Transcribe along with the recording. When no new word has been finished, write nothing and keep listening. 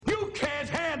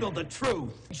handle the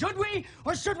truth. Should we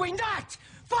or should we not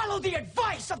follow the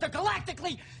advice of the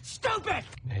galactically stupid?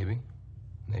 Maybe.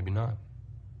 Maybe not.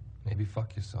 Maybe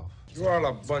fuck yourself. You're all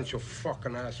a bunch of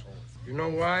fucking assholes. You know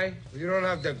why? You don't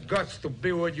have the guts to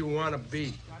be what you want to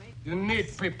be. You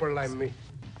need people like me.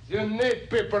 You need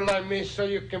people like me so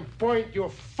you can point your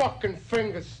fucking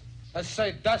fingers and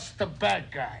say, that's the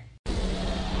bad guy.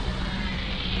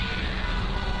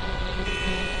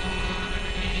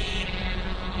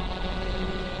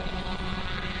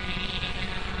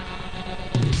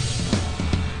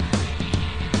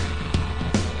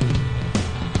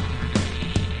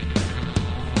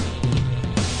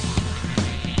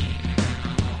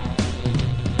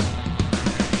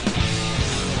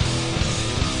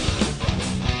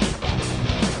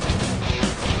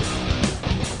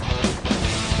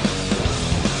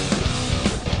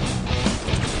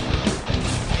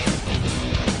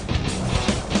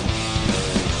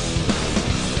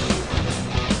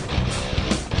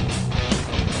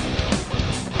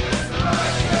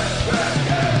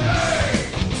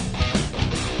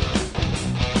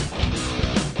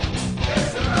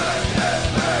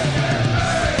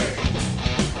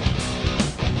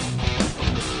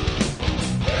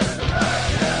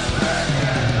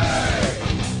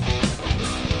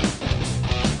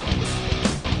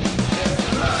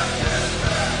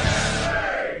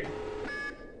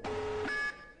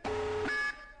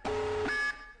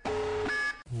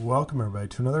 Welcome, everybody,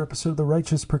 to another episode of the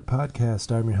Righteous Prick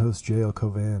Podcast. I'm your host, J.L.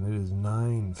 Covan. It is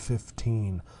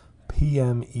 9:15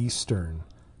 p.m. Eastern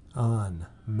on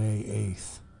May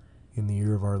 8th in the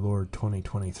year of our Lord,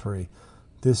 2023.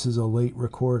 This is a late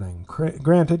recording.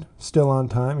 Granted, still on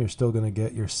time. You're still going to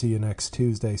get your See You Next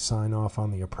Tuesday sign-off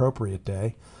on the appropriate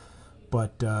day.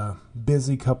 But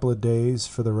busy couple of days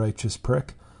for the Righteous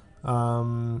Prick.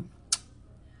 And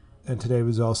today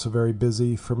was also very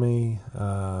busy for me.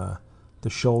 The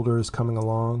shoulder is coming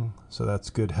along, so that's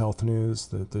good health news.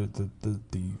 The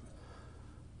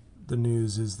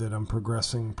news is that I'm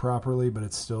progressing properly, but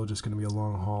it's still just going to be a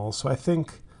long haul. So I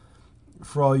think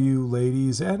for all you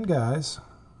ladies and guys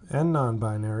and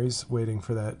non-binaries waiting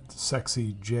for that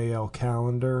sexy JL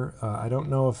calendar, I don't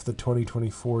know if the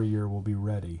 2024 year will be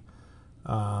ready,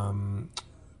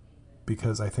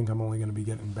 because I think I'm only going to be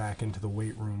getting back into the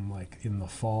weight room like in the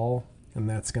fall, and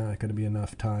that's not going to be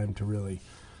enough time to really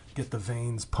get the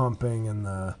veins pumping and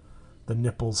the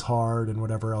nipples hard and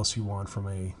whatever else you want from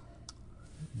a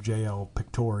JL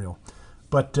pictorial.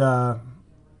 But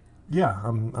yeah,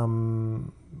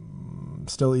 I'm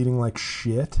still eating like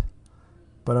shit,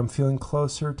 but I'm feeling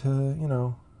closer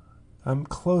to, I'm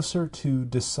closer to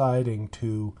deciding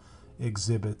to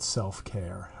exhibit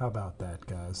self-care. How about that,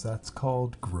 guys? That's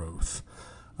called growth.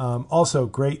 Also,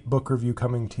 great book review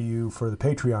coming to you for the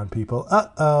Patreon people.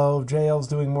 JL's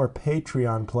doing more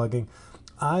Patreon plugging.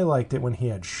 I liked it when he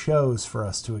had shows for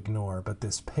us to ignore, but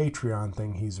this Patreon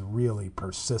thing he's really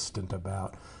persistent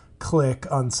about. Click,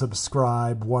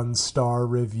 unsubscribe, 1-star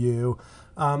review.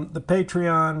 The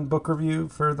Patreon book review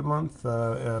for the month,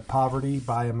 Poverty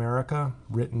by America,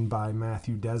 written by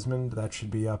Matthew Desmond. That should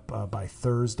be up by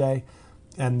Thursday.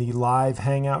 And the live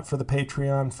hangout for the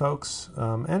Patreon folks,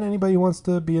 and anybody who wants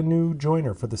to be a new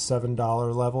joiner for the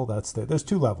 $7 level. There's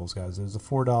two levels, guys. There's the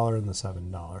 $4 and the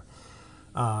 $7.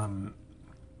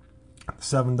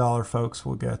 $7 folks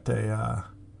will get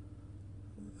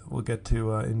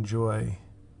to enjoy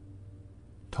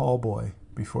Tall Boy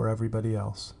before everybody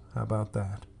else. How about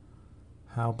that?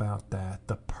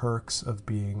 The perks of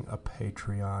being a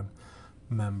Patreon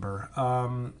member.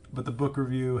 But the book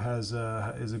review is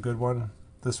a good one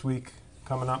this week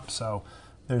coming up, so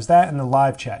there's that. And the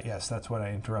live chat, yes, that's what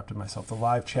I interrupted myself. The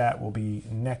live chat will be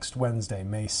next Wednesday,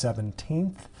 May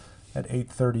 17th at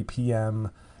 8:30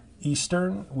 p.m.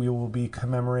 Eastern. We will be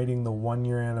commemorating the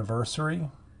 1-year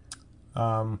anniversary. We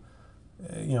had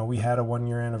a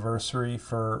 1-year anniversary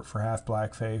for Half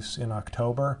Blackface in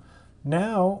October.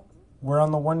 Now we're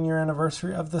on the 1-year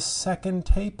anniversary of the second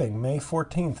taping, May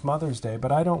 14th, Mother's Day.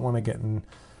 But I don't want to get in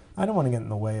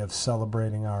the way of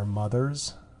celebrating our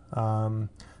mothers. That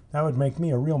would make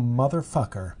me a real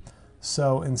motherfucker.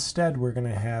 So instead, we're going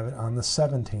to have it on the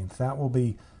 17th. That will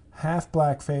be Half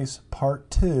Blackface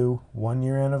Part 2,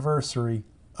 1-year anniversary,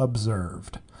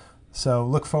 observed. So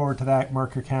look forward to that.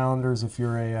 Mark your calendars if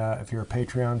you're a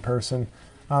Patreon person.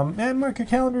 And mark your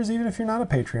calendars even if you're not a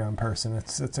Patreon person.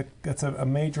 It's a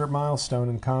major milestone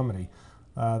in comedy.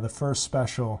 The first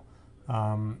special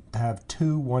to have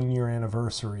 2 1-year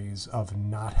anniversaries of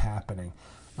not happening.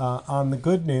 On the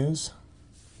good news,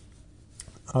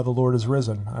 the Lord is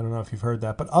risen. I don't know if you've heard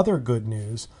that. But other good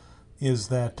news is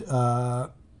that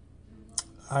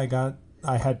I got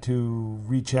I had to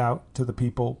reach out to the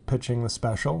people pitching the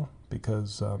special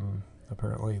because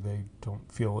apparently they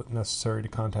don't feel it necessary to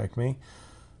contact me,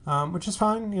 which is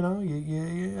fine. You know,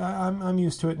 I'm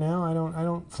used to it now. I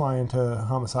don't fly into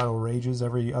homicidal rages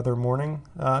every other morning.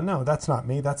 No, that's not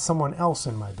me. That's someone else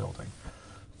in my building.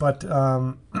 But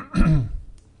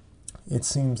it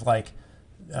seems like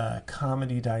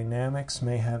Comedy Dynamics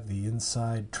may have the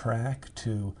inside track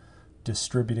to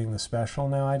distributing the special.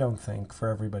 Now, I don't think for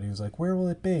everybody who's like, where will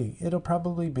it be? It'll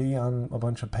probably be on a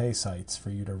bunch of pay sites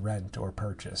for you to rent or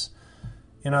purchase.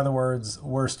 In other words,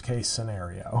 worst case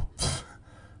scenario.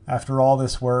 After all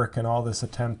this work and all this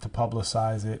attempt to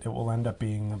publicize it, it will end up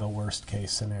being the worst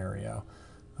case scenario.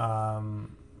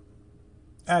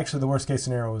 Actually, the worst case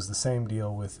scenario was the same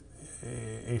deal with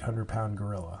 800-pound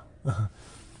gorilla.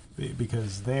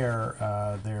 Because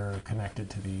they're connected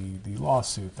to the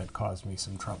lawsuit that caused me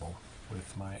some trouble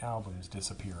with my albums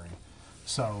disappearing.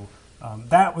 So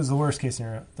that was the worst case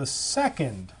scenario. The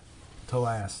second to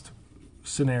last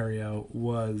scenario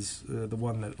was the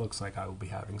one that looks like I will be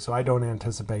having. So I don't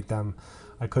anticipate them.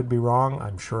 I could be wrong.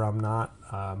 I'm sure I'm not.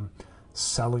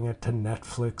 Selling it to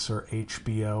Netflix or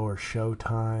HBO or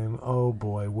Showtime. Oh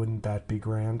boy, wouldn't that be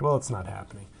grand? Well, it's not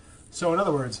happening. So in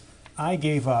other words, I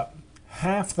gave up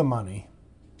half the money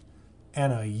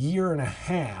and a year and a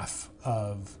half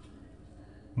of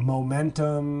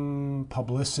momentum,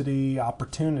 publicity,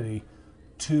 opportunity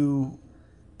to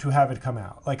have it come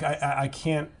out. Like I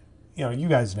can't, you know, you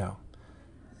guys know.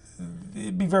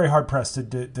 It'd be very hard pressed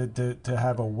to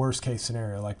have a worst case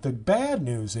scenario. Like the bad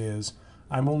news is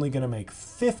I'm only going to make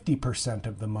 50%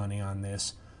 of the money on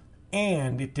this,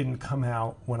 and it didn't come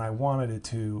out when I wanted it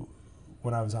to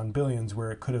when I was on Billions,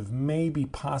 where it could have maybe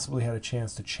possibly had a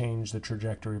chance to change the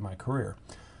trajectory of my career.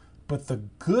 But the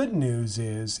good news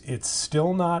is it's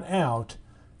still not out.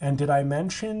 And did I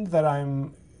mention that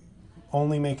I'm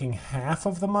only making half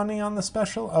of the money on the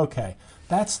special? Okay,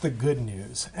 that's the good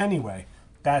news. Anyway,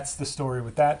 that's the story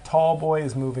with that. Tall Boy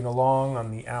is moving along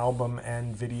on the album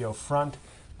and video front.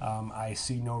 I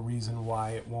see no reason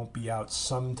why it won't be out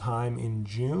sometime in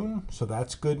June, so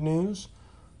that's good news.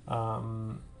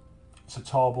 So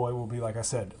Tall Boy will be, like I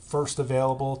said, first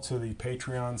available to the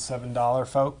Patreon $7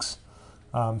 folks.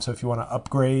 So if you want to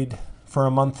upgrade for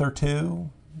a month or two,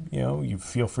 you know, you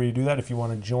feel free to do that. If you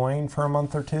want to join for a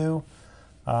month or two,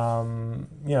 you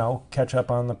know, catch up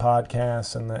on the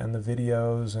podcasts and the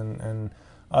videos and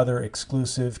other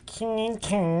exclusive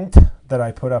content that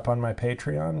I put up on my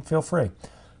Patreon, feel free.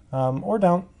 Or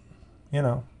don't. You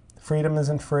know, freedom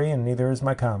isn't free and neither is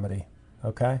my comedy.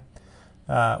 Okay?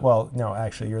 Well, no,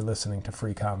 actually, you're listening to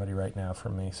free comedy right now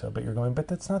from me. So, but you're going, but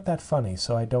that's not that funny.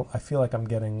 So I feel like I'm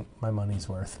getting my money's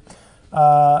worth.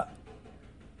 I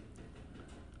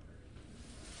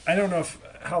don't know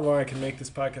how long I can make this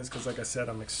podcast because, like I said,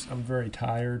 I'm very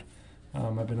tired.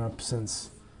 I've been up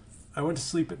since I went to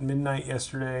sleep at midnight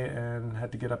yesterday and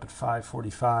had to get up at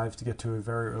 5:45 to get to a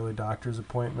very early doctor's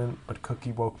appointment. But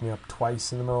Cookie woke me up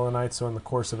twice in the middle of the night. So in the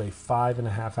course of a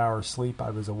 5.5-hour sleep, I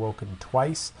was awoken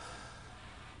twice.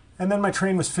 And then my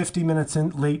train was 50 minutes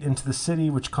late into the city,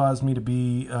 which caused me to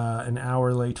be an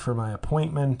hour late for my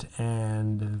appointment.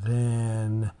 And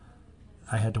then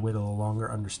I had to wait a little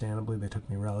longer, understandably. They took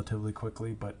me relatively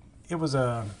quickly. But it was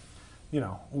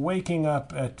waking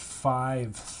up at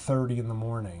 5:30 in the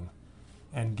morning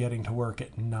and getting to work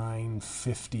at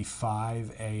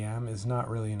 9:55 a.m. is not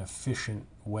really an efficient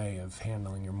way of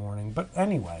handling your morning. But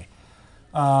anyway,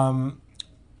 I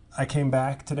came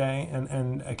back today,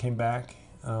 and I came back.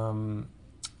 And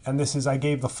this is, I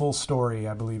gave the full story,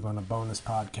 I believe, on a bonus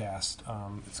podcast.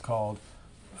 It's called,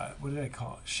 what did I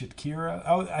call it? Shakira?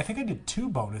 Oh, I think I did 2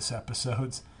 bonus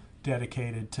episodes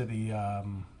dedicated to the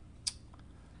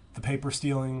paper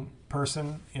stealing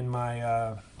person in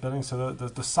my building. So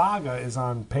the saga is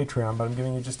on Patreon, but I'm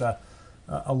giving you just a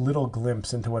little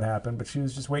glimpse into what happened. But she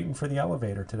was just waiting for the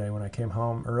elevator today when I came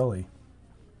home early.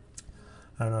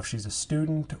 I don't know if she's a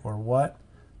student or what,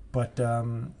 but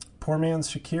poor man's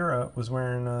Shakira was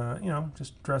wearing,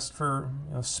 just dressed for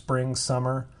spring,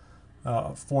 summer,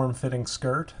 form-fitting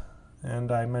skirt.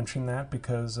 And I mentioned that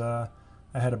because I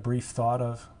had a brief thought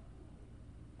of,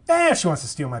 if she wants to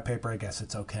steal my paper, I guess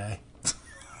it's okay.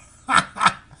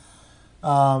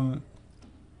 And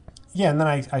then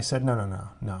I said,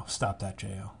 no, stop that,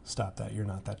 J.O. Stop that. You're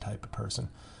not that type of person.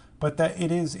 But that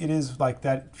it is like,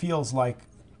 that feels like,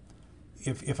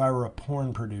 if I were a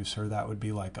porn producer, that would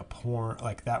be like a porn,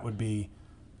 like that would be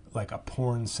like a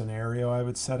porn scenario I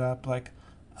would set up. Like,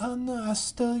 oh no, I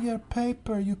stole your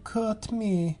paper, you caught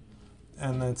me.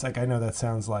 And then it's like, I know that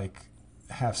sounds like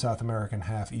half South American,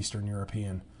 half Eastern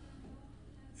European.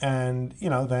 And, you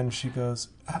know, then she goes,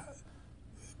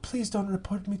 please don't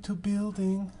report me to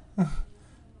building.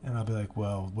 And I'll be like,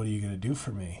 well, what are you going to do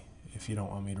for me if you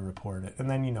don't want me to report it? And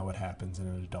then you know what happens in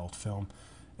an adult film.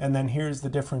 And then here's the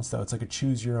difference, though. It's like a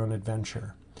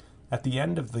choose-your-own-adventure. At the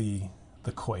end of the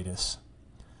coitus,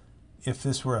 if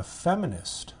this were a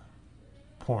feminist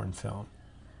porn film,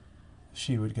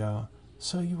 she would go,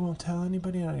 so you won't tell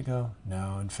anybody? And I go,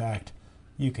 no, in fact,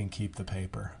 you can keep the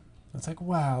paper. It's like,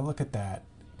 wow, look at that.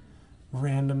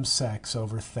 Random sex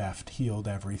over theft healed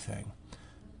everything.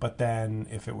 But then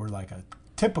if it were like a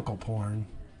typical porn,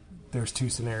 there's two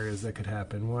scenarios that could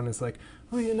happen. One is like,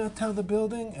 will you not tell the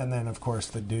building? And then, of course,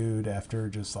 the dude, after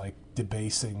just like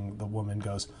debasing the woman,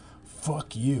 goes,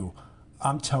 fuck you.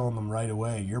 I'm telling them right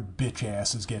away, your bitch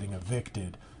ass is getting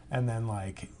evicted. And then,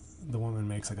 like, the woman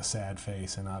makes like a sad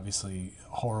face, and obviously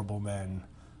horrible men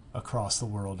across the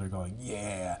world are going,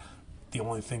 yeah, the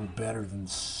only thing better than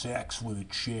sex with a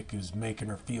chick is making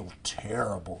her feel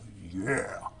terrible.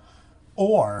 Yeah.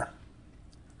 Or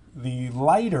the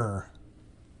lighter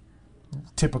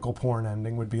typical porn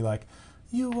ending would be like,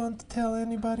 you want to tell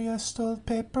anybody I stole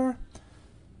paper?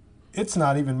 It's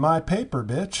not even my paper,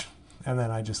 bitch. And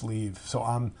then I just leave. So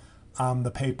I'm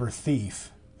the paper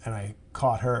thief, and I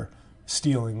caught her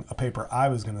stealing a paper I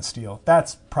was going to steal.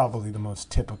 That's probably the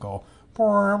most typical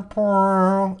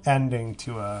ending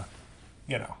to a,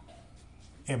 you know,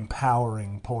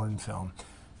 empowering porn film.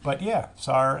 But yeah,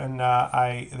 sorry, and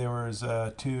there was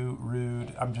two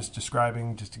rude, I'm just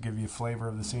describing, just to give you a flavor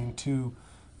of the scene, two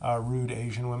rude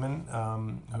Asian women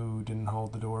who didn't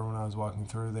hold the door when I was walking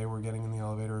through. They were getting in the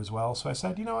elevator as well. So I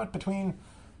said, you know what, between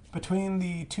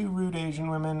the two rude Asian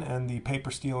women and the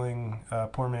paper-stealing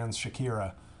poor man's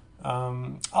Shakira,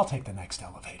 I'll take the next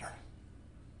elevator.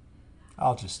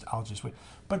 I'll just wait.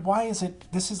 But why is it,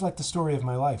 this is like the story of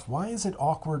my life, why is it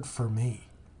awkward for me?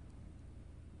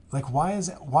 Like, why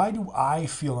do I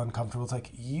feel uncomfortable? It's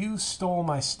like, you stole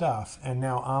my stuff, and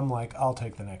now I'm like, I'll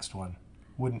take the next one.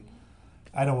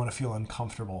 I don't want to feel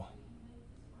uncomfortable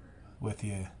with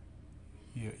you.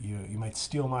 You might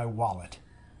steal my wallet.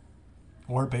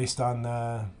 Or based on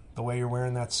the way you're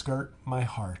wearing that skirt, my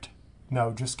heart.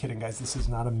 No, just kidding, guys. This is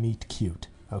not a meet cute,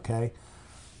 okay?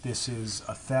 This is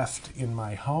a theft in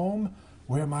my home,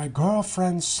 where my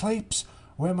girlfriend sleeps,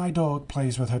 where my dog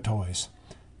plays with her toys.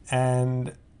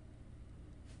 And,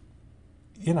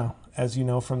 you know, as you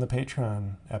know from the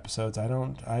Patreon episodes,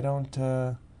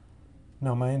 no,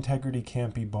 my integrity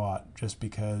can't be bought just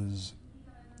because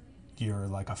you're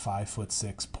like a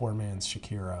 5'6" poor man's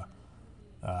Shakira,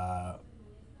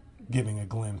 giving a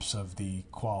glimpse of the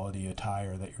quality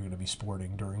attire that you're going to be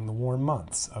sporting during the warm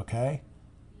months, okay?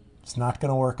 It's not going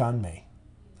to work on me.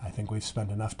 I think we've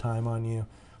spent enough time on you.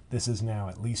 This is now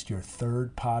at least your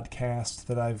third podcast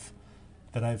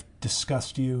that I've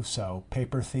discussed you, so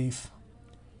paper thief,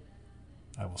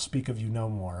 I will speak of you no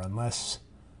more unless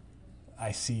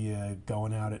I see you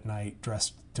going out at night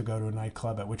dressed to go to a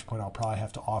nightclub, at which point I'll probably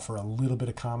have to offer a little bit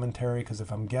of commentary, because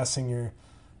if I'm guessing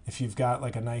if you've got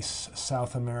like a nice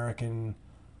South American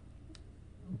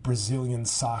Brazilian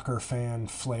soccer fan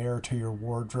flair to your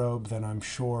wardrobe, then I'm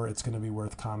sure it's going to be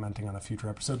worth commenting on a future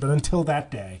episode. But until that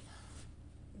day,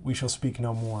 we shall speak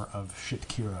no more of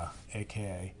Shakira,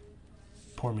 a.k.a.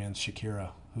 poor man's Shakira,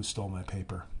 who stole my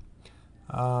paper.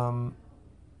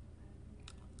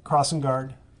 Crossing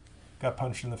guard, got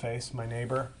punched in the face. My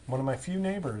neighbor, one of my few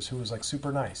neighbors who was like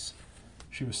super nice.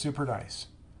 She was super nice.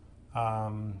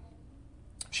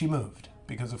 She moved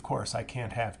because, of course, I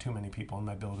can't have too many people in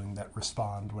my building that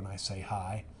respond when I say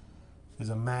hi. There's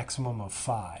a maximum of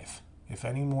 5. If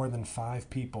any more than 5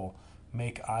 people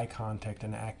make eye contact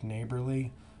and act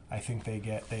neighborly, I think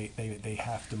they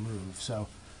have to move. So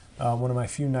one of my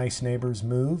few nice neighbors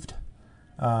moved,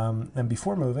 and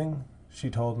before moving, she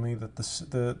told me that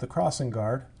the crossing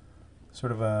guard,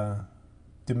 sort of a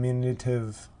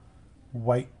diminutive,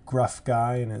 white, gruff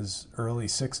guy in his early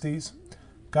 60s,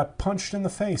 got punched in the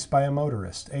face by a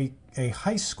motorist, a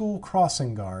high school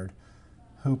crossing guard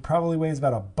who probably weighs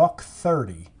about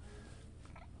 $130,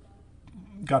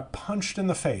 got punched in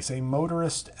the face. A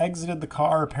motorist exited the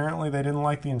car. Apparently they didn't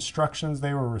like the instructions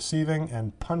they were receiving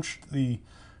and punched the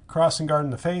crossing guard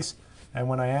in the face. And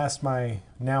when I asked my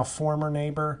now former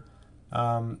neighbor,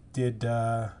 did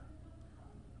the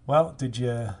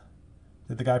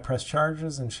guy press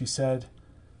charges? And she said,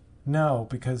 no,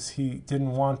 because he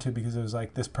didn't want to, because it was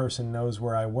like, this person knows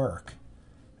where I work.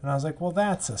 And I was like, well,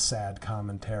 that's a sad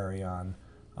commentary on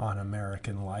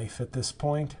American life at this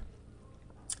point.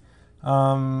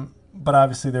 But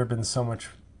obviously there have been so much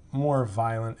more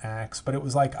violent acts. But it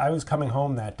was like, I was coming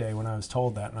home that day when I was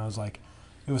told that, and I was like,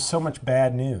 it was so much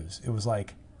bad news. It was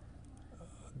like,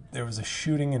 there was a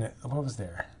shooting in it. What was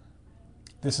there?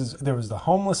 There was the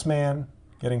homeless man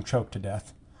getting choked to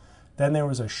death. Then there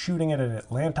was a shooting at an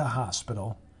Atlanta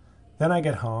hospital. Then I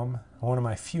get home, and one of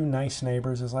my few nice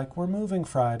neighbors is like, we're moving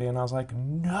Friday. And I was like,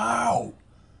 no!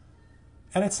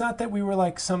 And it's not that we were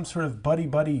like some sort of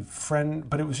buddy friend,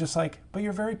 but it was just like, but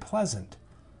you're very pleasant.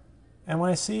 And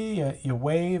when I see you, you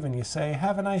wave and you say,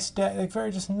 have a nice day, like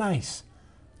very just nice.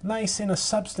 Nice in a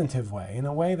substantive way, in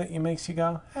a way that makes you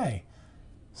go, hey,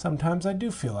 sometimes I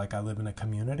do feel like I live in a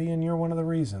community and you're one of the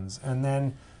reasons. And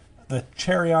then the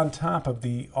cherry on top of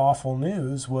the awful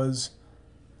news was,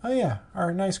 oh yeah,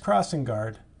 our nice crossing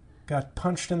guard got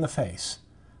punched in the face.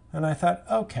 And I thought,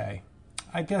 okay,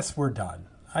 I guess we're done.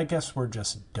 I guess we're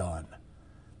just done.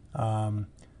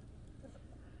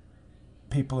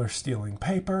 People are stealing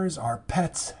papers. Our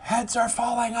pets' heads are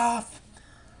falling off.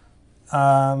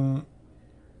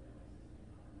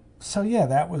 So yeah,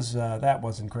 that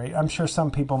wasn't great. I'm sure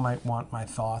some people might want my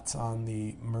thoughts on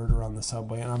the murder on the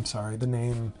subway. And I'm sorry, the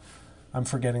name, I'm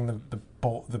forgetting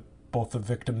both the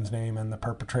victim's name and the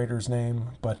perpetrator's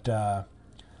name. But no,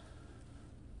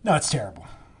 it's terrible.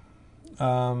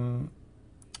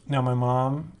 Now my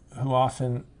mom,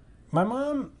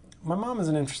 my mom is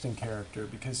an interesting character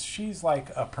because she's like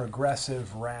a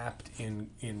progressive wrapped in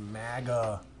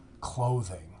MAGA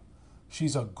clothing.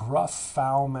 She's a gruff,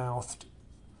 foul-mouthed,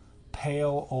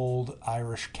 pale, old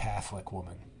Irish Catholic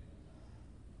woman.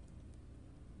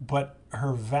 But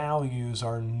her values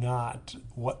are not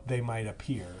what they might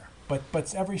appear.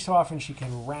 But every so often she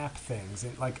can wrap things.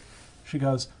 And like, she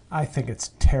goes, I think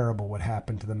it's terrible what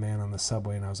happened to the man on the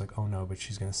subway. And I was like, oh no, but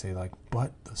she's going to say like,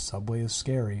 but the subway is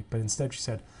scary. But instead she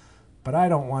said, but I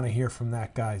don't want to hear from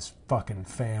that guy's fucking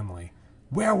family.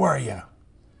 Where were you?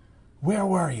 Where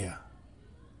were you?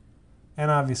 And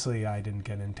obviously I didn't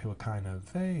get into a kind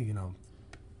of, hey,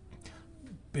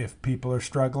 if people are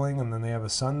struggling and then they have a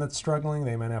son that's struggling,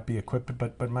 they might not be equipped.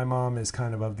 But my mom is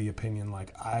kind of the opinion,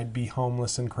 like, I'd be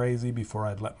homeless and crazy before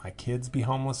I'd let my kids be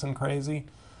homeless and crazy.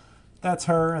 That's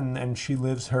her, and she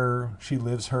lives her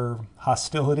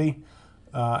hostility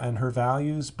and her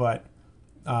values. But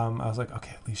I was like,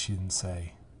 okay, at least she didn't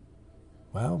say,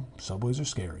 well, subways are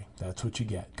scary. That's what you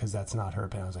get, because that's not her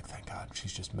opinion. I was like, thank God.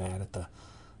 She's just mad at the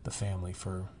family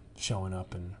for showing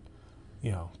up and,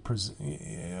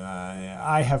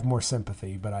 I have more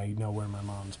sympathy, but I know where my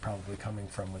mom's probably coming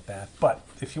from with that. But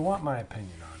if you want my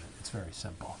opinion on it, it's very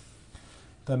simple.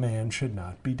 The man should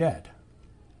not be dead.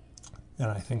 And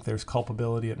I think there's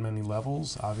culpability at many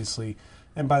levels, obviously.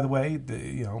 And by the way,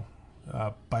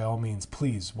 by all means,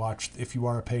 please watch, if you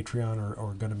are a Patreon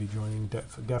or going to be joining,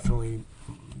 definitely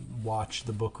watch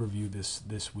the book review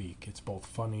this week. It's both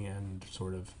funny and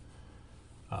sort of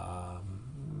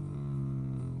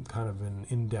kind of an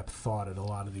in-depth thought at a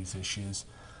lot of these issues.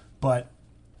 But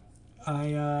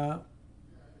I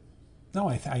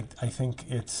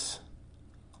think it's,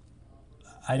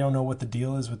 I don't know what the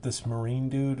deal is with this Marine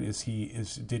dude.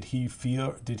 Did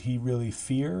he really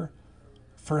fear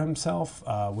for himself?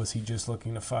 Was he just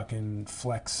looking to fucking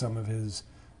flex some of his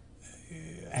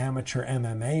amateur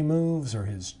MMA moves or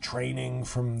his training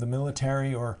from the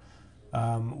military, or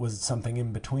was it something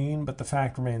in between? But the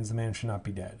fact remains, the man should not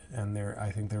be dead. And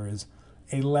I think there is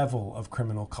a level of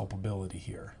criminal culpability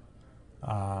here.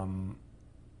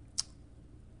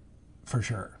 For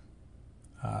sure.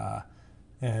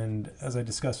 And as I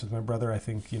discussed with my brother, I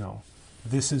think,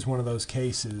 this is one of those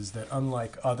cases that,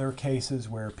 unlike other cases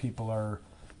where people are...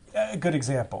 A good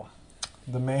example,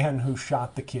 the man who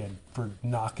shot the kid for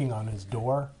knocking on his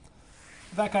door,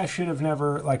 that guy should have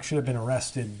been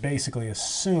arrested basically as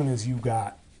soon as you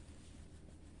got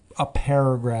a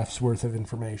paragraph's worth of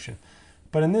information.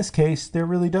 But in this case, there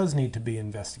really does need to be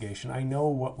investigation. I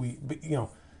know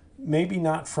maybe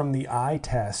not from the eye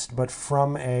test, but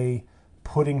from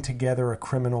putting together a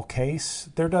criminal case,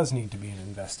 there does need to be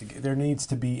there needs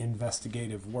to be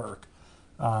investigative work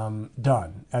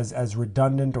done, as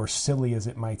redundant or silly as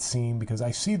it might seem, because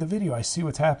I see the video, I see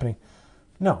what's happening.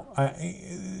 No,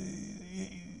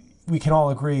 we can all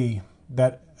agree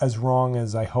that, as wrong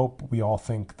as I hope we all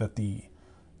think that the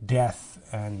death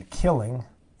and killing,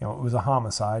 it was a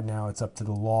homicide. Now it's up to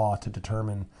the law to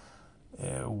determine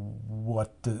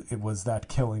was that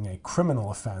killing a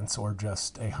criminal offense or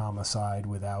just a homicide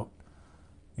without,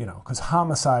 because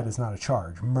homicide is not a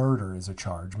charge. Murder is a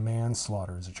charge.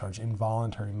 Manslaughter is a charge.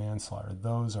 Involuntary manslaughter.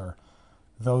 Those are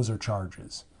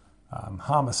charges.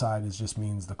 Homicide just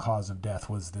means the cause of death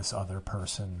was this other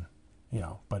person,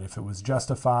 but if it was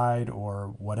justified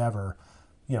or whatever,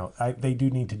 they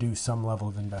do need to do some level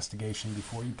of investigation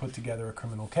before you put together a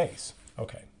criminal case.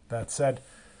 Okay, that said,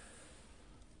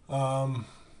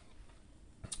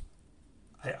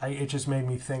 it just made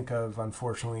me think of,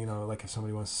 unfortunately, like if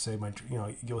somebody wants to say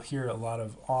you'll hear a lot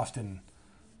of often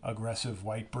aggressive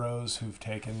white bros who've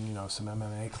taken, some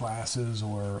MMA classes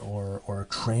or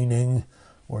training,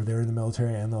 or they're in the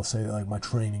military, and they'll say like, my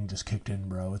training just kicked in,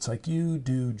 bro. It's like, you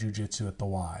do jujitsu at the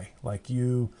Y. Like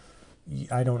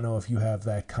I don't know if you have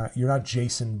that you're not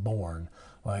Jason Bourne.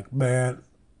 Like, man,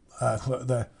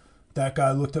 that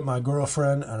guy looked at my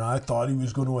girlfriend and I thought he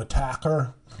was going to attack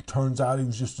her. Turns out he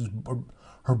was just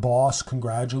her boss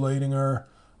congratulating her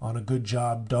on a good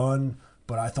job done.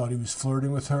 But I thought he was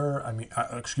flirting with her. I mean,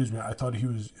 I thought he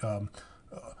was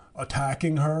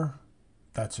attacking her.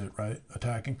 That's it, right?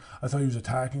 Attacking. I thought he was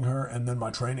attacking her, and then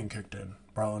my training kicked in,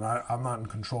 bro. And I'm not in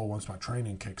control once my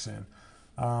training kicks in.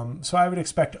 So I would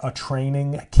expect a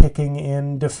training kicking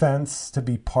in defense to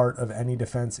be part of any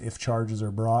defense if charges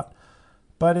are brought.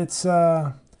 But it's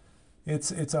a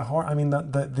hard. I mean,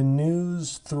 the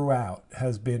news throughout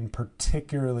has been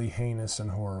particularly heinous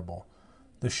and horrible.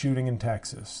 The shooting in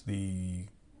Texas, the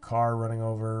car running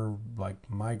over like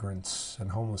migrants and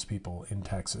homeless people in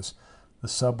Texas, the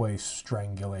subway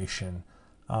strangulation,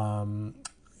 to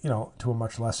a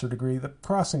much lesser degree, the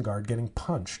crossing guard getting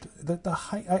punched.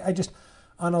 I just,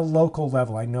 on a local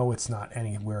level, I know it's not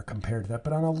anywhere compared to that,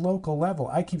 but on a local level,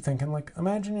 I keep thinking, like,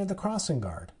 imagine you're the crossing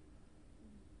guard.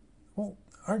 Well,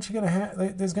 aren't you going to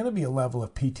have, there's going to be a level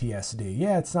of PTSD.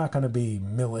 Yeah, it's not going to be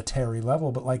military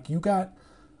level, but like, you got,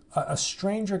 a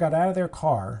stranger got out of their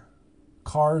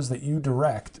cars that you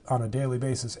direct on a daily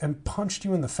basis, and punched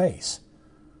you in the face.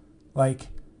 Like,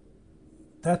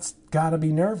 that's got to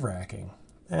be nerve-wracking.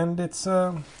 And it's,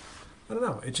 I don't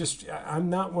know. It just, I'm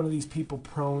not one of these people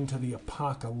prone to the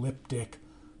apocalyptic,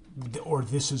 or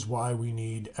this is why we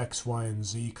need X, Y, and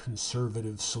Z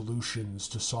conservative solutions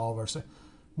to solve our...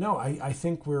 No, I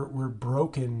think we're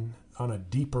broken on a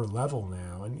deeper level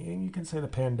now. And you can say the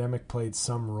pandemic played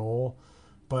some role.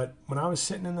 But when I was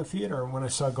sitting in the theater, when I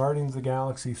saw Guardians of the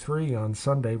Galaxy 3 on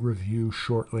Sunday, review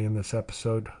shortly in this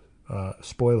episode,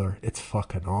 spoiler, it's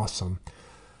fucking awesome.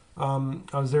 I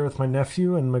was there with my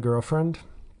nephew and my girlfriend.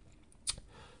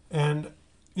 And,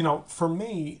 for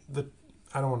me,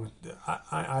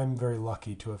 I'm very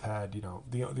lucky to have had,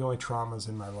 the only traumas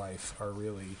in my life are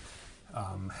really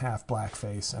half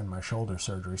blackface and my shoulder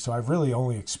surgery. So I've really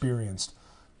only experienced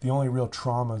the only real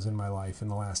traumas in my life in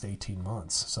the last 18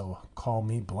 months. So call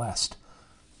me blessed.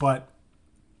 But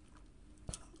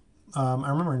I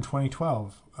remember in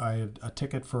 2012, I had a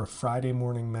ticket for a Friday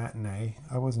morning matinee.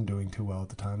 I wasn't doing too well at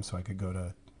the time, so I could go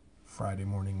to Friday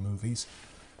morning movies.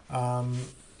 The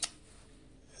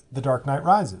Dark Knight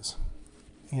Rises.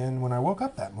 And when I woke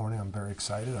up that morning, I'm very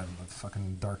excited.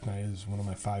 Fucking Dark Knight is one of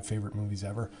my 5 favorite movies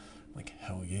ever. I'm like,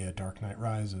 hell yeah, Dark Knight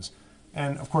Rises.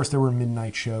 And, of course, there were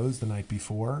midnight shows the night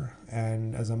before.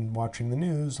 And as I'm watching the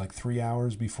news, like 3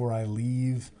 hours before I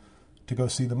leave to go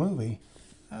see the movie,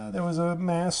 there was a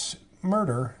mass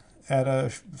murder at a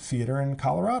theater in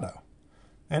Colorado.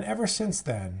 And ever since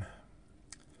then,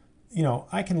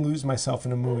 I can lose myself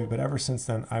in a movie, but ever since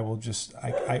then, I will just,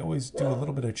 I always do a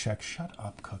little bit of check. Shut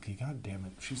up, Cookie. God damn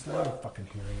it. She's not even fucking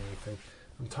hearing anything.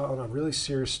 I'm telling a really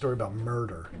serious story about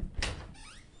murder.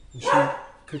 And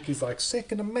Cookie's like,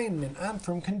 Second Amendment, I'm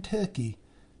from Kentucky.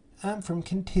 I'm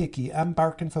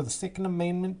barking for the Second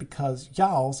Amendment because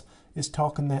y'all's is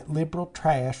talking that liberal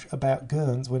trash about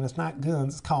guns when it's not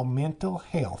guns. It's called mental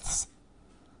health.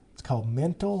 It's called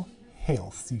mental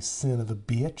health, you son of a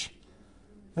bitch.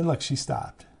 And look, she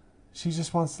stopped. She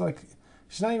just wants to,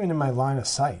 she's not even in my line of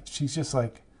sight. She's just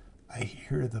like, I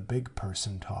hear the big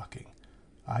person talking.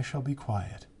 I shall be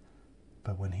quiet.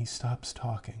 But when he stops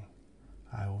talking,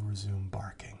 I will resume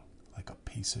barking like a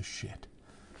piece of shit.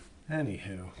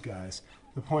 Anywho, guys,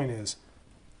 the point is,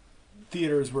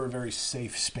 theaters were a very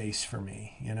safe space for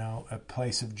me, a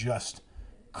place of just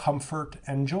comfort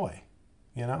and joy,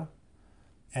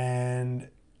 And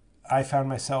I found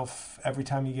myself, every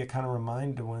time you get kind of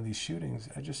reminded of one of these shootings,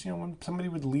 I just, when somebody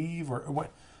would leave or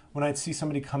when I'd see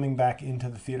somebody coming back into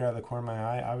the theater out of the corner of my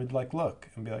eye, I would look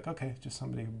and be like, okay, just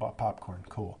somebody who bought popcorn,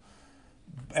 cool.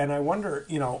 And I wonder,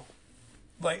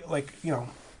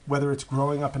 whether it's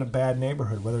growing up in a bad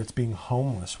neighborhood, whether it's being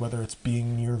homeless, whether it's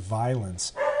being near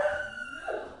violence.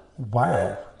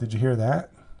 Wow. Did you hear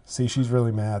that? See, she's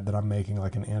really mad that I'm making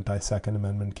an anti-Second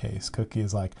Amendment case. Cookie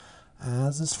is like,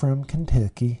 ours is from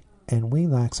Kentucky, and we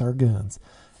likes our guns.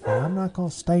 And I'm not going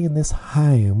to stay in this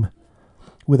home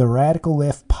with a radical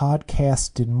left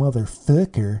podcasting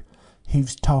motherfucker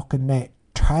who's talking that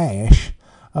trash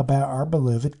about our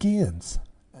beloved guns.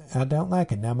 I don't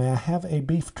like it. Now, may I have a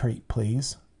beef treat,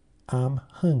 please? I'm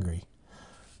hungry.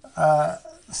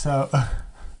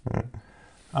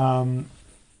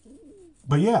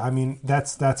 But yeah, I mean,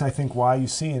 that's I think why you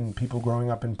see in people growing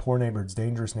up in poor neighborhoods,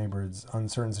 dangerous neighborhoods,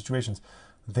 uncertain situations,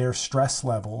 their stress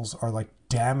levels are like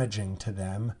damaging to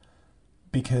them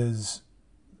because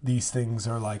these things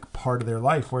are like part of their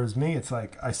life. Whereas me, it's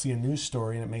like I see a news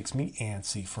story and it makes me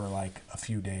antsy for like a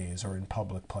few days or in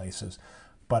public places,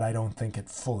 but I don't think it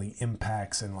fully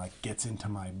impacts and like gets into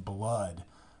my blood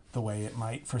the way it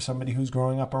might for somebody who's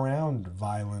growing up around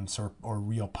violence or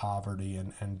real poverty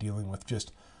and dealing with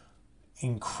just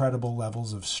incredible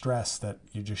levels of stress that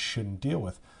you just shouldn't deal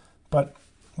with. But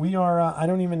we are, I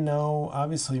don't even know,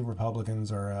 obviously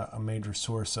Republicans are a major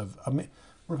source of,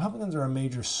 Republicans are a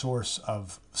major source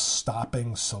of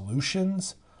stopping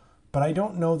solutions, but I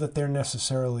don't know that they're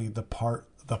necessarily the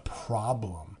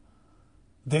problem.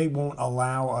 They won't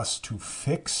allow us to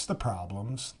fix the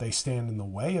problems. They stand in the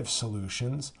way of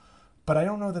solutions, but I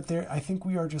don't know that I think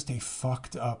we are just a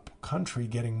fucked up country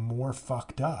getting more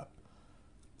fucked up.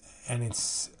 And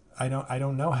I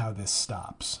don't know how this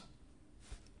stops.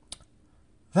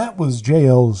 That was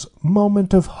JL's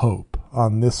moment of hope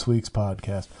on this week's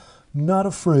podcast. Not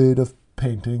afraid of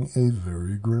painting a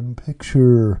very grim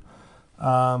picture.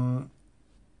 Oh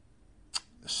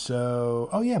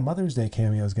yeah, Mother's Day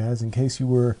cameos, guys. In case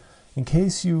you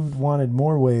wanted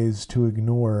more ways to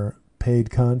ignore paid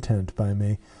content by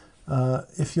me,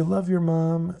 if you love your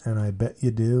mom, and I bet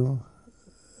you do,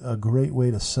 a great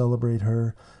way to celebrate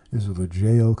her is with a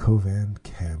J.O. Covan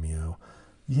cameo.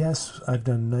 Yes, I've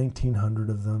done 1,900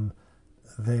 of them.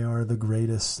 They are the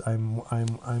greatest. I'm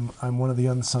one of the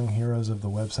unsung heroes of the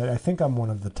website. I think I'm one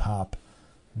of the top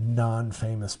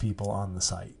non-famous people on the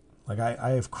site. Like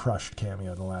I have crushed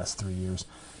Cameo the last 3 years,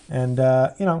 and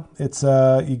it's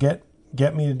you get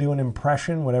me to do an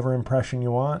impression, whatever impression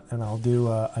you want, and I'll do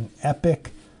an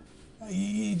epic.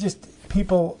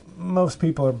 Most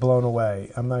people are blown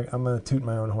away. I'm gonna toot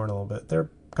my own horn a little bit. They're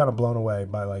kind of blown away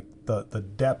by like the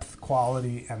depth,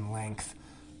 quality, and length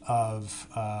of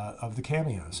the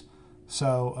cameos.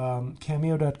 So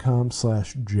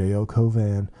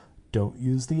cameo.com/JOCovan. Don't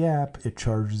use the app. It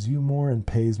charges you more and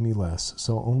pays me less.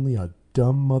 So only a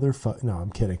dumb motherfucker. No,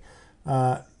 I'm kidding.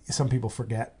 Some people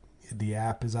forget the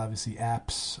app is obviously,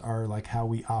 apps are like how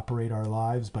we operate our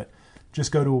lives, but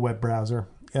just go to a web browser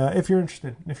if you're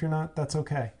interested. If you're not, that's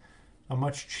okay. A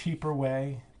much cheaper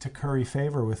way to curry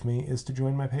favor with me is to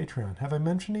join my Patreon. Have I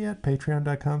mentioned it yet?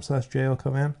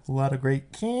 Patreon.com/JLCovan. A lot of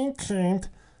great content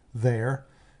there.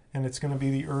 And it's going to be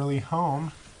the early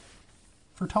home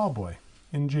for Tallboy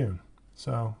in June.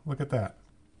 So look at that.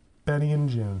 Benny in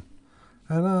June.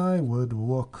 And I would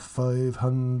walk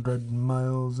 500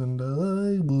 miles and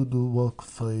I would walk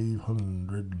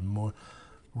 500 more.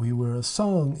 We were a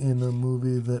song in a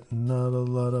movie that not a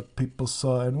lot of people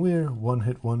saw, and we're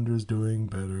one-hit wonders doing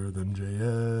better than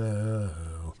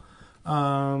JL.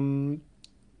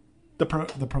 The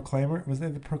Proclaimer, was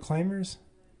it the Proclaimers?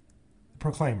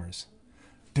 Proclaimers.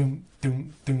 Doom,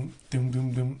 doom, doom, doom,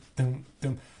 doom, doom, doom,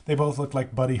 doom. They both look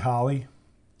like Buddy Holly.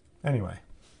 Anyway.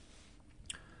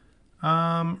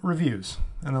 Reviews.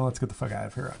 And then let's get the fuck out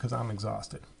of here because I'm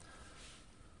exhausted.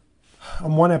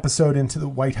 I'm one episode into the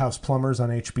White House Plumbers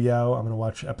on HBO. I'm going to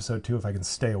watch episode 2 if I can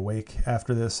stay awake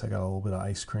after this. I got a little bit of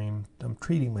ice cream. I'm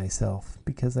treating myself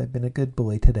because I've been a good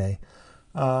boy today.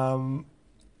 Justin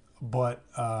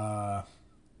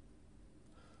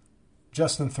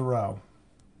Theroux,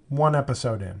 one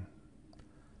episode in.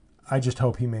 I just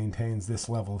hope he maintains this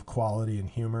level of quality and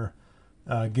humor.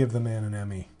 Give the man an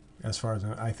Emmy. As far as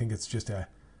I think it's just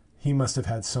he must have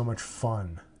had so much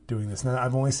fun doing this. Now,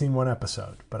 I've only seen one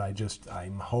episode, but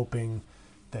I'm hoping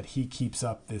that he keeps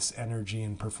up this energy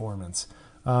and performance.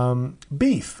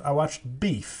 Beef. I watched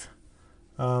Beef.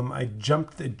 It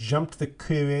jumped the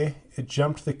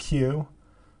queue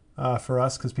for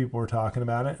us because people were talking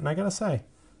about it, and I gotta say,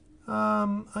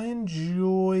 I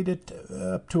enjoyed it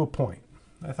up to a point.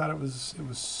 I thought it was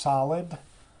solid,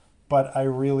 but I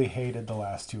really hated the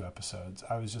last 2 episodes.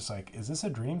 I was just like, is this a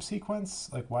dream sequence?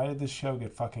 Like, why did this show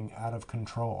get fucking out of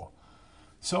control?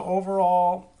 So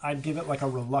overall, I'd give it like a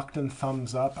reluctant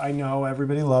thumbs up. I know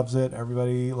everybody loves it.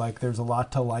 Everybody, like, there's a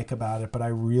lot to like about it, but I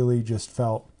really just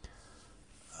felt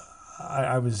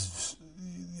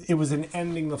it was an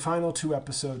ending. The final 2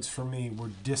 episodes for me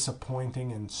were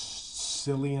disappointing and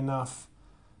silly enough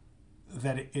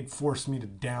that it forced me to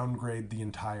downgrade the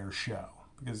entire show.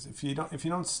 Because if you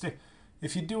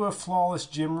do a flawless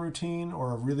gym routine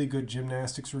or a really good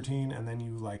gymnastics routine and then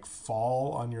you like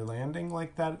fall on your landing,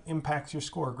 like that impacts your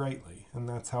score greatly. And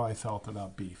that's how I felt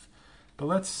about Beef. But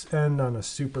let's end on a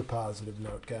super positive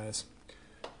note, guys.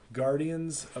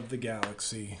 Guardians of the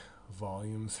Galaxy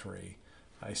Volume 3.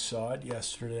 I saw it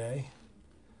yesterday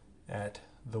at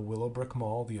the Willowbrook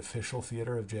Mall, the official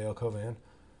theater of J.L. Covan.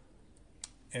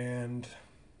 And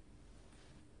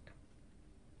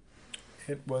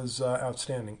it was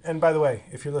outstanding. And by the way,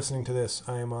 if you're listening to this,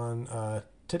 I am on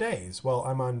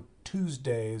I'm on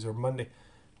Tuesdays or Monday.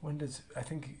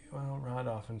 Rod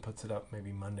often puts it up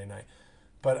maybe Monday night.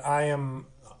 But I am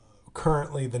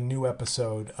currently the new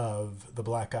episode of The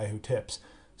Black Guy Who Tips.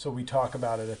 So we talk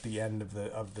about it at the end of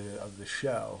the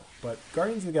show. But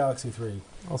Guardians of the Galaxy 3,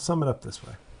 I'll sum it up this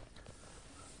way.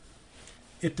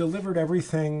 It delivered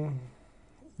everything.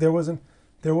 There wasn't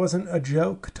a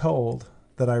joke told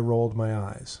that I rolled my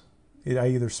eyes. I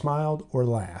either smiled or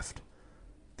laughed.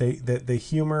 The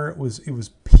humor was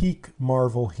peak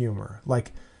Marvel humor.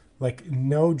 Like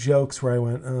no jokes where I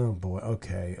went, oh boy,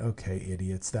 okay,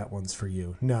 idiots, that one's for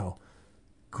you. No.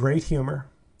 Great humor,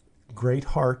 great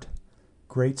heart,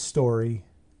 great story,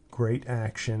 great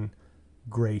action,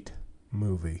 great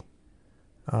movie.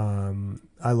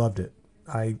 I loved it.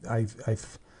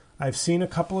 I've seen a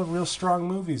couple of real strong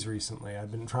movies recently.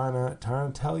 I've been trying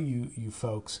to tell you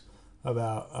folks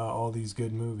about all these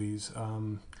good movies.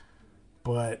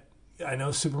 But I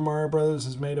know Super Mario Brothers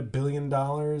has made $1 billion,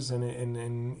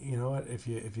 and you know what? If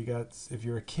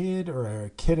you're a kid or a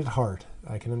kid at heart,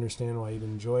 I can understand why you'd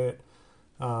enjoy it.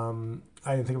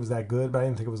 I didn't think it was that good, but I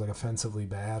didn't think it was like offensively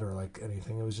bad or like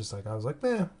anything. It was just like I was like,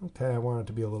 okay. I want it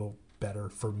to be a little better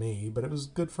for me, but it was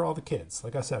good for all the kids.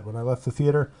 Like I said, when I left the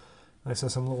theater, I saw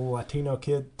some little Latino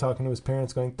kid talking to his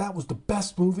parents, going, "That was the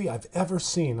best movie I've ever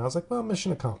seen." I was like, "Well,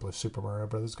 mission accomplished, Super Mario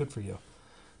Brothers. Good for you."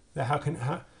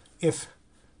 If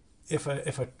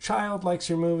a child likes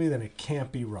your movie, then it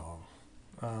can't be wrong,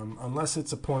 unless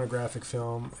it's a pornographic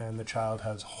film and the child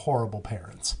has horrible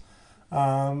parents.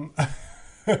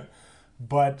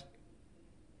 But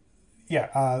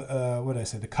yeah, what did I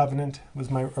say? The Covenant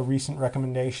was a recent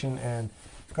recommendation, and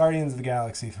Guardians of the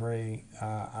Galaxy 3,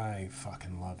 I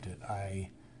fucking loved it.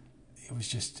 It was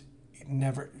just, it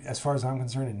never, as far as I'm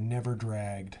concerned, it never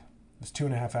dragged. It was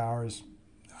 2.5 hours.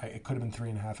 It could have been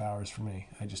 3.5 hours for me.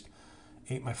 I just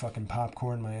ate my fucking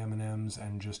popcorn, my M&Ms,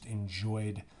 and just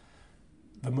enjoyed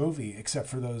the movie, except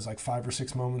for those like 5 or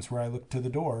 6 moments where I looked to the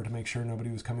door to make sure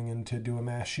nobody was coming in to do a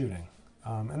mass shooting.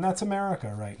 And that's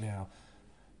America right now.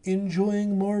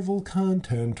 Enjoying Marvel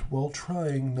content while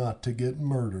trying not to get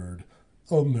murdered.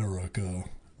 America,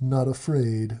 not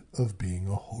afraid of being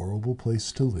a horrible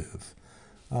place to live.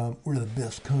 We're the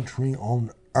best country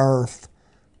on earth.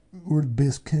 We're the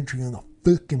best country on the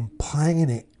fucking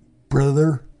planet,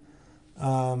 brother.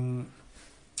 We're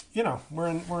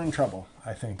in trouble,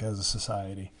 I think, as a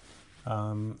society.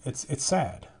 It's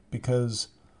sad because,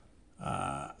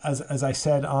 as I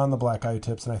said on the Black Eye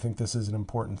Tips, and I think this is an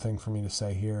important thing for me to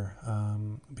say here,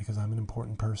 because I'm an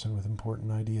important person with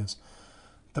important ideas.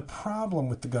 The problem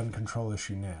with the gun control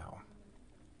issue now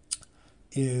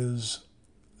is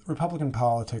Republican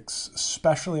politics,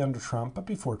 especially under Trump, but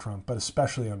before Trump, but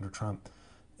especially under Trump,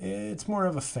 it's more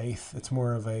of a faith. It's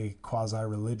more of a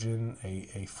quasi-religion,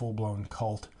 a full-blown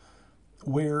cult,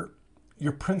 where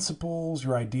your principles,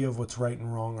 your idea of what's right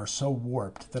and wrong are so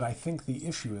warped that I think the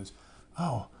issue is,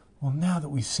 oh, well, now that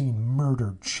we've seen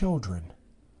murdered children,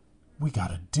 we got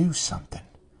to do something.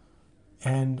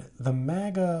 And the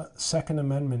MAGA Second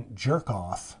Amendment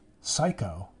jerk-off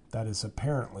psycho that is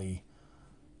apparently,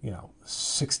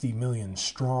 60 million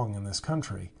strong in this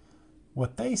country,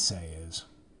 what they say is,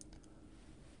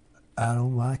 I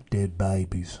don't like dead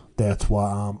babies. That's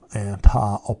why I'm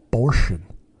anti-abortion,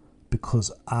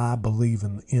 because I believe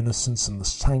in the innocence and the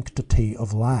sanctity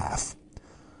of life.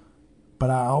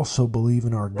 But I also believe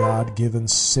in our God-given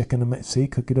Second Amendment. See,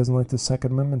 Cookie doesn't like the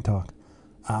Second Amendment talk.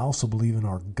 I also believe in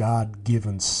our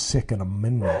God-given Second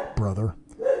Amendment, brother.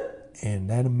 And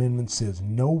that amendment says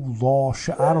no law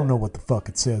I don't know what the fuck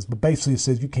it says, but basically it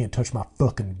says you can't touch my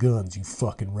fucking guns, you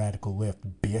fucking radical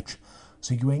left bitch.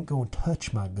 So you ain't gonna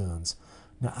touch my guns.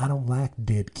 Now, I don't like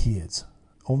dead kids.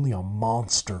 Only a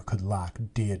monster could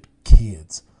like dead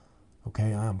kids.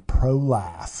 Okay, I'm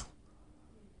pro-life.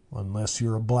 Unless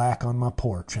you're a black on my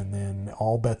porch, and then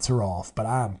all bets are off. But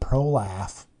I'm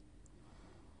pro-life.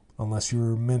 Unless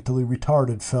you're a mentally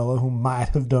retarded fellow who might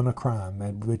have done a crime,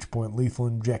 at which point lethal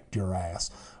inject your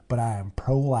ass. But I am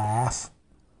pro-life.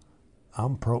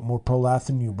 I'm more pro-life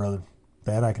than you, brother.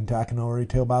 That I can already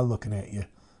tell by looking at you.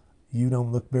 You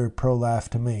don't look very pro-life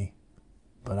to me,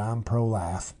 but I'm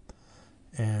pro-life.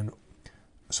 And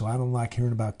so I don't like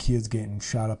hearing about kids getting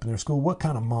shot up in their school. What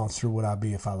kind of monster would I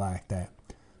be if I liked that?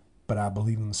 But I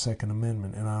believe in the Second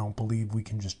Amendment, and I don't believe we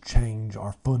can just change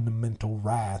our fundamental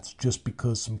rights just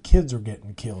because some kids are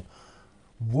getting killed.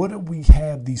 What do we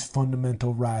have these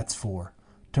fundamental rights for?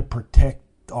 To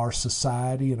protect our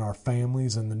society and our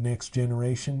families and the next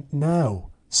generation? No,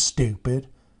 stupid.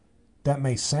 That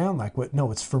may sound like what?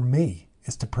 No, it's for me.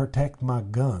 It's to protect my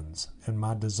guns and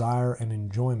my desire and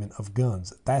enjoyment of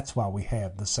guns. That's why we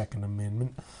have the Second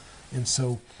Amendment. And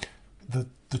so the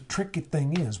tricky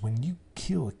thing is, when you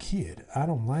kill a kid, I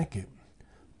don't like it,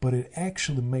 but it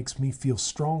actually makes me feel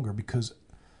stronger, because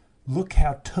look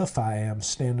how tough I am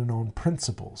standing on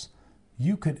principles.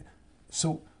 You could,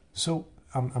 so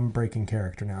I'm breaking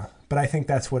character now, but I think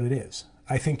that's what it is.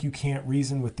 I think you can't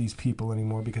reason with these people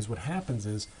anymore, because what happens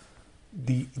is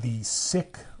the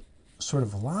sick sort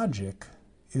of logic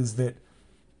is that,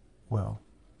 well,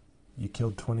 you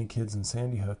killed 20 kids in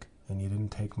Sandy Hook and you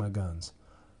didn't take my guns.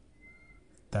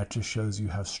 That just shows you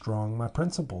how strong my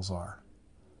principles are.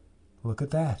 Look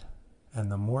at that.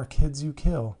 And the more kids you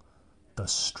kill, the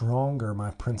stronger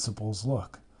my principles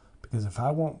look. Because if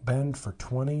I won't bend for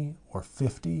 20 or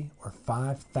 50 or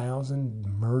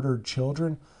 5,000 murdered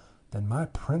children, then my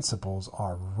principles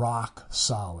are rock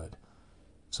solid.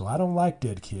 So I don't like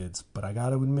dead kids, but I got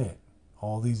to admit,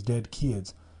 all these dead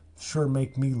kids sure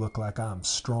make me look like I'm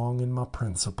strong in my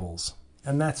principles.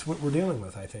 And that's what we're dealing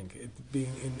with, I think,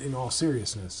 being in all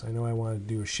seriousness. I know I wanted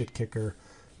to do a shit kicker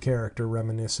character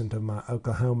reminiscent of my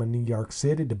Oklahoma-New York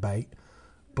City debate,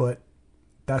 but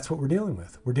that's what we're dealing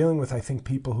with. We're dealing with, I think,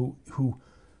 people who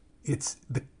it's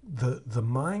the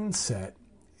mindset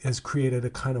has created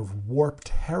a kind of warped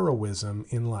heroism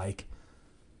in, like,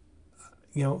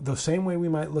 you know, the same way we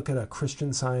might look at a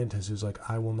Christian scientist who's like,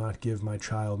 I will not give my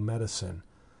child medicine.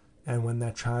 And when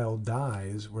that child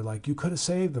dies, we're like, you could have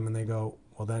saved them. And they go,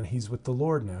 well, then he's with the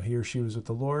Lord now. He or she was with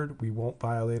the Lord. We won't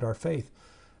violate our faith.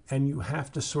 And you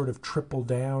have to sort of triple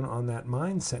down on that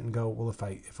mindset and go, well,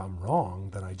 if I'm wrong,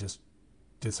 then I just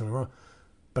did something wrong.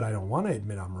 But I don't want to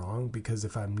admit I'm wrong, because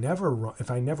if I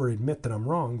never admit that I'm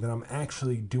wrong, then I'm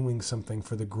actually doing something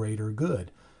for the greater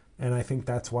good. And I think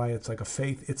that's why it's like a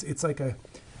faith. I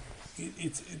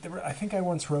think I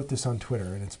once wrote this on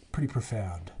Twitter, and it's pretty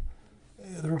profound.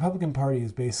 The Republican Party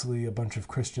is basically a bunch of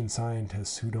Christian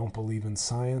scientists who don't believe in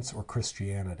science or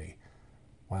Christianity.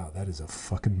 Wow, that is a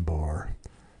fucking bore.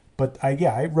 But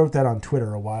I wrote that on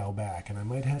Twitter a while back, and I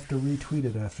might have to retweet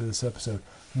it after this episode.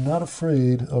 I'm not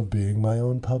afraid of being my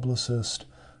own publicist,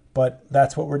 but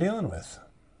that's what we're dealing with.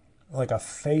 Like a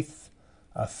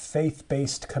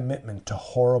faith-based commitment to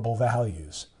horrible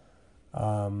values.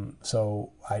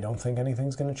 So I don't think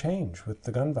anything's going to change with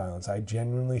the gun violence. I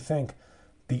genuinely think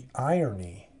the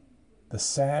irony, the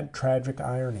sad, tragic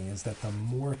irony, is that the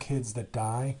more kids that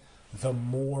die, the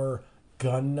more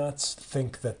gun nuts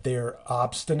think that their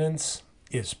obstinance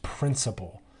is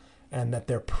principle, and that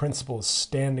their principle is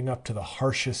standing up to the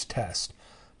harshest test.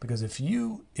 Because if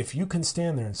you can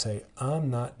stand there and say, I'm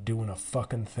not doing a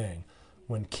fucking thing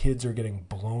when kids are getting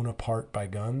blown apart by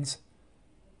guns,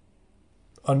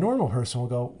 a normal person will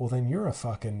go, well, then you're a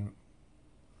fucking,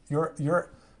 you're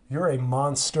a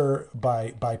monster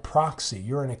by proxy.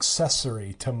 You're an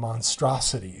accessory to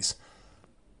monstrosities.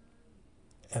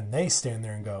 And they stand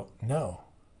there and go, no,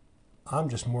 I'm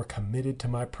just more committed to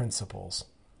my principles.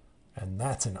 And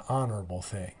that's an honorable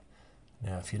thing.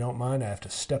 Now, if you don't mind, I have to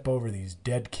step over these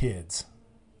dead kids.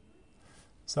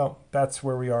 So that's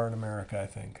where we are in America, I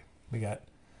think. We got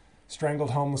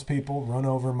strangled homeless people, run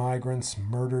over migrants,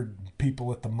 murdered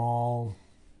people at the mall.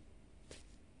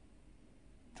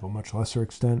 To a much lesser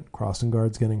extent, crossing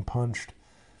guards getting punched,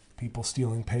 people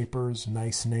stealing papers,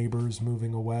 nice neighbors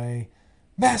moving away.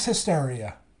 Mass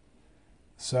hysteria.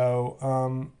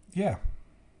 So, yeah.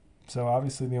 So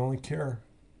obviously the only cure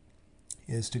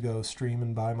is to go stream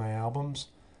and buy my albums,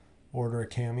 order a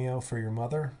cameo for your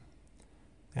mother,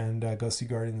 and go see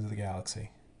Guardians of the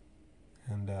Galaxy.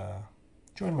 And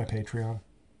join my Patreon,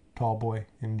 Tallboy,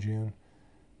 in June.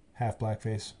 Half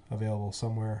Blackface, available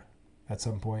somewhere at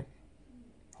some point,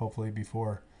 hopefully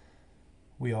before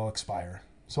we all expire.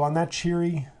 So on that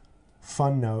cheery,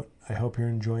 fun note, I hope you're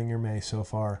enjoying your May so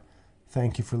far.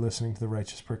 Thank you for listening to the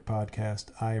Righteous Prick Podcast.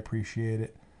 I appreciate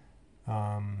it.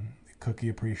 Cookie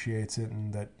appreciates it,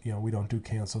 and that, you know, we don't do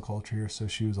cancel culture here, so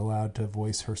she was allowed to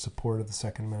voice her support of the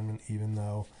Second Amendment, even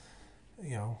though,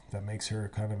 you know, that makes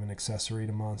her kind of an accessory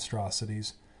to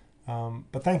monstrosities.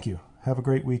 But thank you. Have a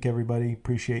great week, everybody.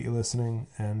 Appreciate you listening,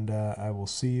 and I will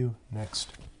see you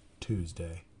next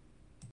Tuesday.